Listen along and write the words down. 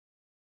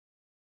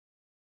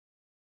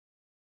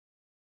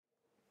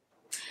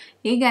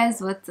Hey guys,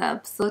 what's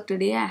up? So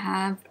today I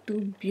have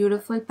two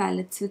beautiful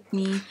palettes with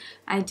me.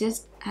 I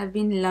just have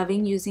been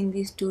loving using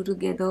these two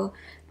together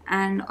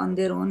and on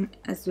their own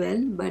as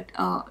well, but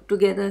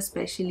together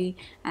especially,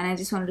 and I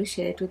just wanted to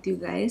share it with you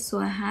guys. So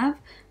I have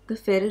the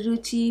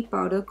Ferrarucci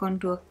powder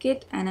contour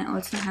kit and I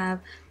also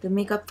have the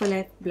Makeup for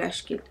Life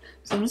blush kit.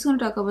 So I'm just going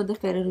to talk about the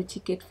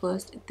Ferrarucci kit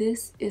first.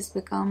 This is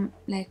become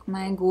like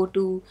my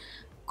go-to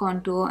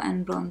contour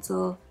and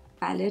bronzer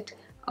palette.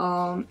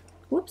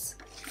 Oops,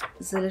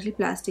 there's a little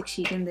plastic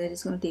sheet in there,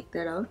 just going to take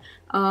that out.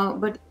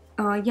 But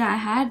yeah, I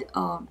had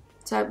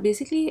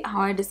basically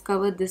how I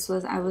discovered this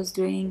was I was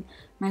doing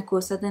my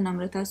course at the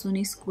Namrata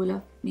Soni School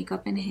of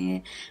Makeup and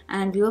Hair,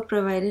 and we were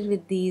provided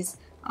with these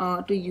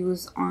to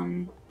use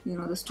on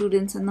the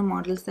students and the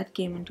models that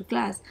came into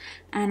class,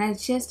 and I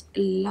just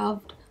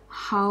loved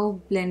how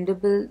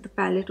blendable the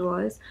palette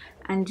was,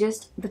 and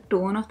just the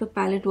tone of the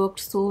palette worked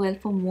so well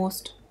for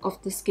most of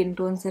the skin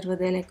tones that were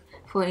there. Like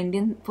for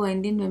Indian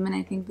women,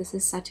 I think this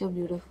is such a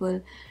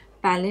beautiful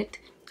palette.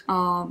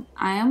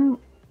 I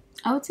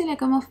would say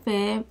like I'm a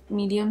fair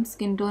medium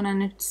skin tone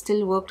and it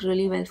still worked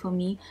really well for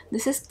me.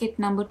 This is kit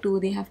number 2.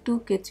 They have two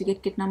kits. You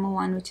get kit number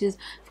 1, which is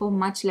for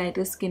much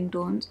lighter skin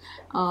tones,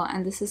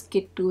 and this is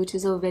kit 2, which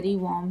is a very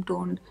warm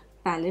toned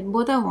palette.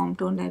 Both are warm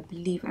toned, I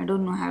believe. I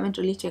don't know, I haven't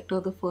really checked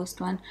out the first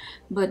one,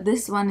 but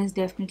this one is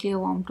definitely a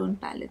warm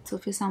toned palette. So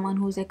if you're someone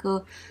who's like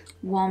a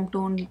warm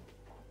toned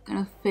kind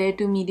of fair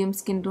to medium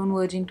skin tone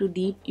verging to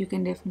deep, you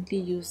can definitely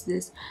use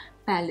this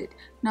palette.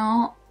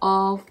 Now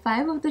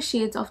 5 of the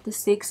shades of the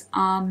 6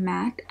 are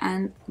matte,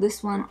 and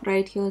this one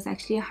right here is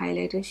actually a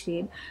highlighter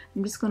shade.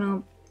 I'm just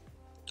gonna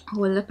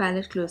hold the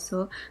palette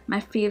closer.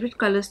 My favorite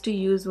colors to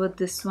use were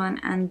this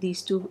one and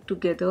these two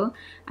together.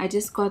 I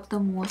just got the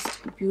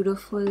most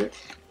beautiful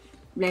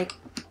like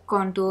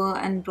contour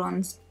and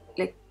bronze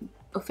like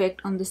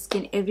effect on the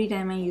skin every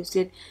time I used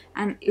it,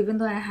 and even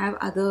though I have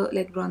other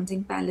like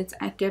bronzing palettes,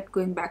 I kept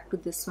going back to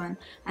this one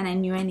and I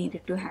knew I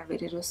needed to have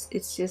it.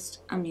 It's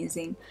just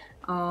amazing.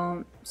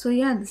 So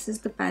yeah, this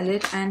is the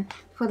palette, and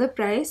for the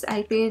price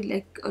I paid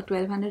like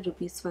 1200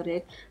 rupees for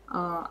it.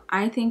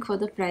 I think for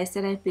the price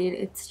that I paid,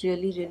 it's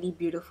really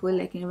beautiful.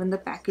 Like even the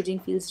packaging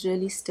feels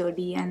really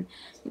sturdy and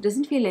it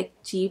doesn't feel like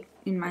cheap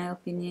in my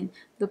opinion.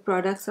 The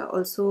products are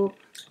also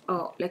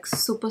like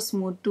super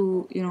smooth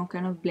to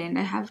kind of blend.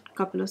 I have a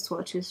couple of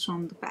swatches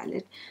from the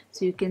palette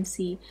so you can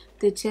see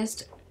they're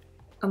just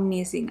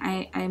amazing.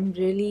 I'm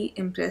really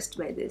impressed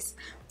by this.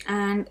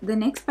 And the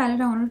next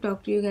palette I want to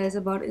talk to you guys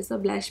about is the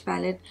blush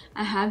palette.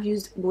 I have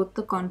used both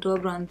the contour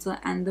bronzer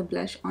and the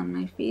blush on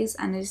my face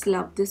and I just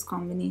love this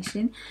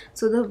combination.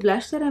 So the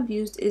blush that I've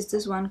used is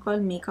this one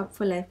called Makeup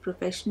for Life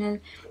Professional.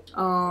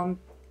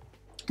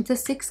 It's a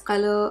 6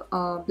 color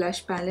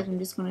blush palette. I'm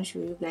just going to show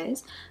you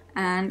guys,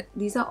 and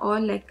these are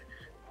all like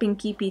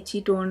pinky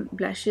peachy toned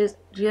blushes,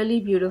 really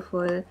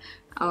beautiful.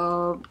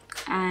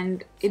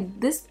 And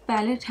this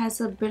palette has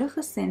a bit of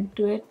a scent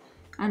to it,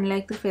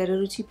 unlike the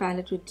Ferrarucci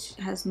palette, which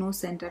has no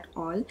scent at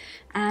all.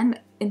 And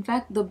in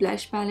fact, the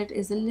blush palette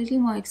is a little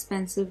more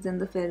expensive than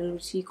the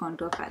Ferrarucci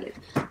contour palette.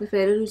 The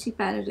Ferrarucci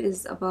palette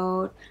is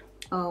about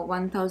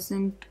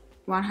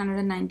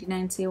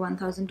 1199, say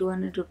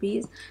 1200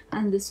 rupees,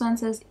 and this one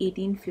says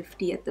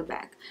 1850 at the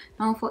back.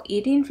 Now for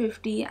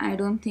 1850, I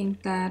don't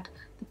think that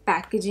the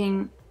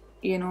packaging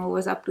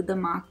was up to the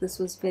mark. This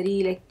was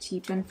very like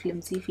cheap and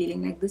flimsy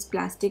feeling, like this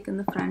plastic in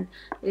the front,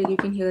 like you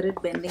can hear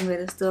it bending,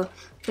 whereas the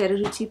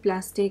Ferrarucci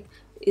plastic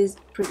is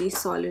pretty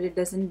solid. It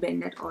doesn't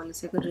bend at all.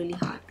 It's like a really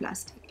hard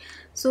plastic.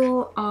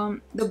 So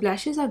the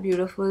blushes are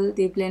beautiful.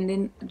 They blend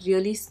in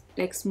really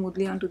like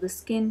smoothly onto the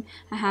skin.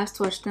 I have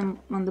swatched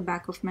them on the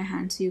back of my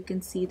hand so you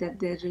can see that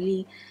they're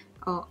really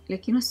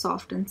like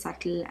soft and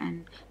subtle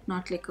and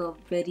not like a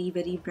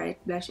very bright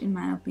blush in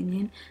my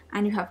opinion.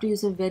 And you have to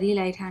use a very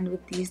light hand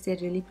with these. They're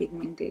really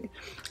pigmented.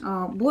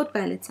 Both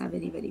palettes are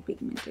very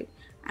pigmented,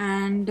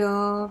 and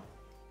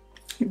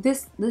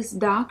this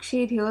dark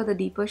shade here, the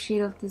deeper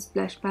shade of this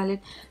blush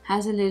palette,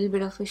 has a little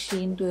bit of a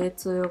sheen to it,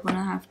 so you're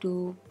gonna have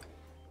to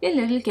be a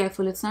little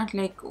careful. It's not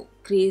like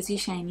crazy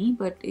shiny,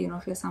 but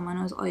if you're someone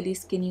who's oily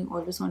skin, you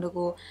always want to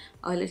go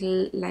a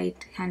little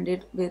light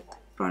handed with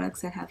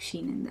products that have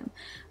sheen in them.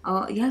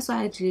 Yeah, so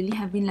I really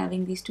have been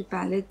loving these two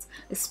palettes,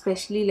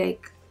 especially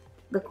like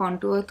the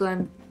contour. So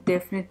I'm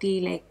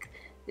definitely like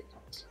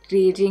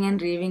raging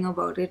and raving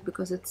about it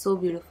because it's so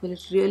beautiful.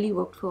 It really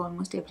worked for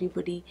almost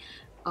everybody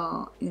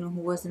who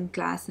was in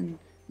class, and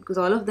because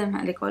all of them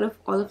had like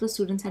all of the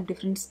students had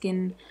different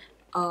skin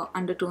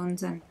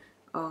undertones, and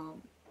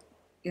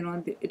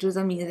it was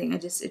amazing.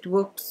 It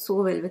worked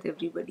so well with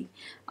everybody.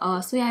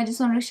 So yeah, I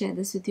just wanted to share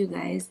this with you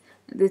guys.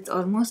 It's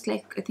almost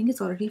like, I think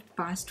it's already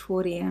past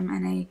 4 a.m.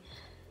 and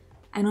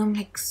I know I'm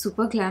like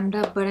super glammed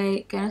up, but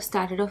I kind of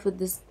started off with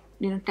this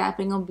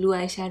tapping of blue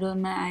eyeshadow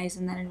on my eyes,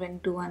 and then it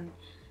went to one,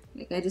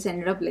 like I just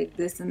ended up like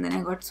this, and then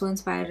I got so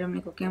inspired. I'm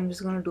like, okay, I'm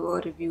just gonna do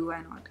a review,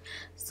 why not?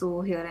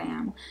 So here I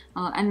am.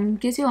 And in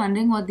case you're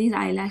wondering what these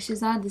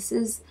eyelashes are, this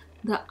is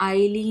the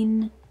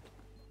Eileen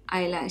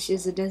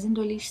eyelashes. It doesn't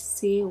really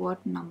say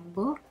what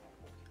number.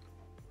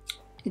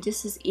 It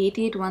just says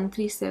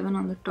 88137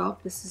 on the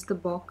top. This is the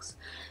box,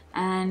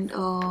 and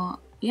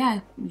yeah,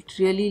 I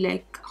really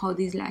like how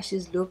these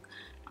lashes look.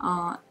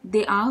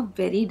 They are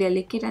very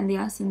delicate and they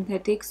are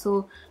synthetic,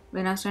 so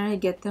when I was trying to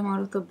get them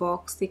out of the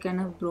box, they kind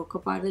of broke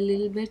apart a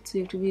little bit, so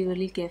you have to be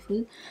really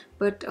careful.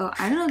 But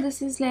I don't know,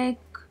 this is like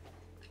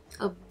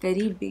a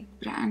very big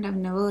brand. I've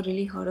never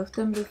really heard of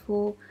them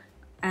before,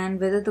 and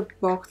whether the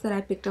box that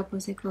I picked up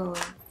was like a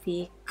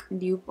fake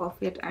dupe of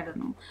it, I don't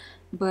know.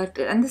 But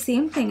and the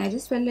same thing, I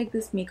just felt like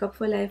this Makeup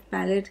for Life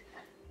palette,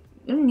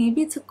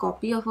 maybe it's a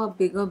copy of a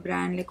bigger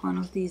brand, like one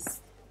of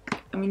these.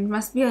 I mean, it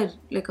must be a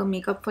like a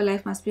Makeup for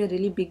Life must be a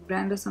really big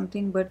brand or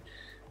something, but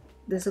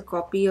there's a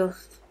copy of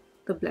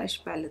the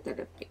blush palette that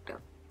I picked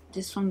up,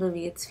 just from the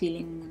way it's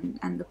feeling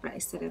and the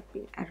price that I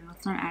paid. I don't know,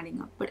 it's not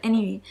adding up. But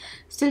anyway,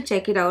 still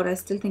check it out. I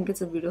still think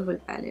it's a beautiful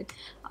palette.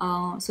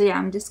 So yeah,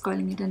 I'm just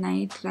calling it a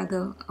night,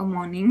 rather a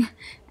morning.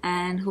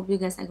 And hope you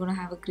guys are going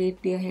to have a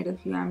great day ahead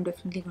of you. I'm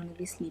definitely going to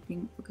be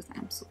sleeping because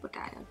I'm super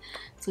tired.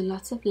 So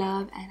lots of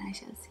love and I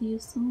shall see you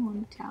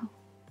soon. Ciao.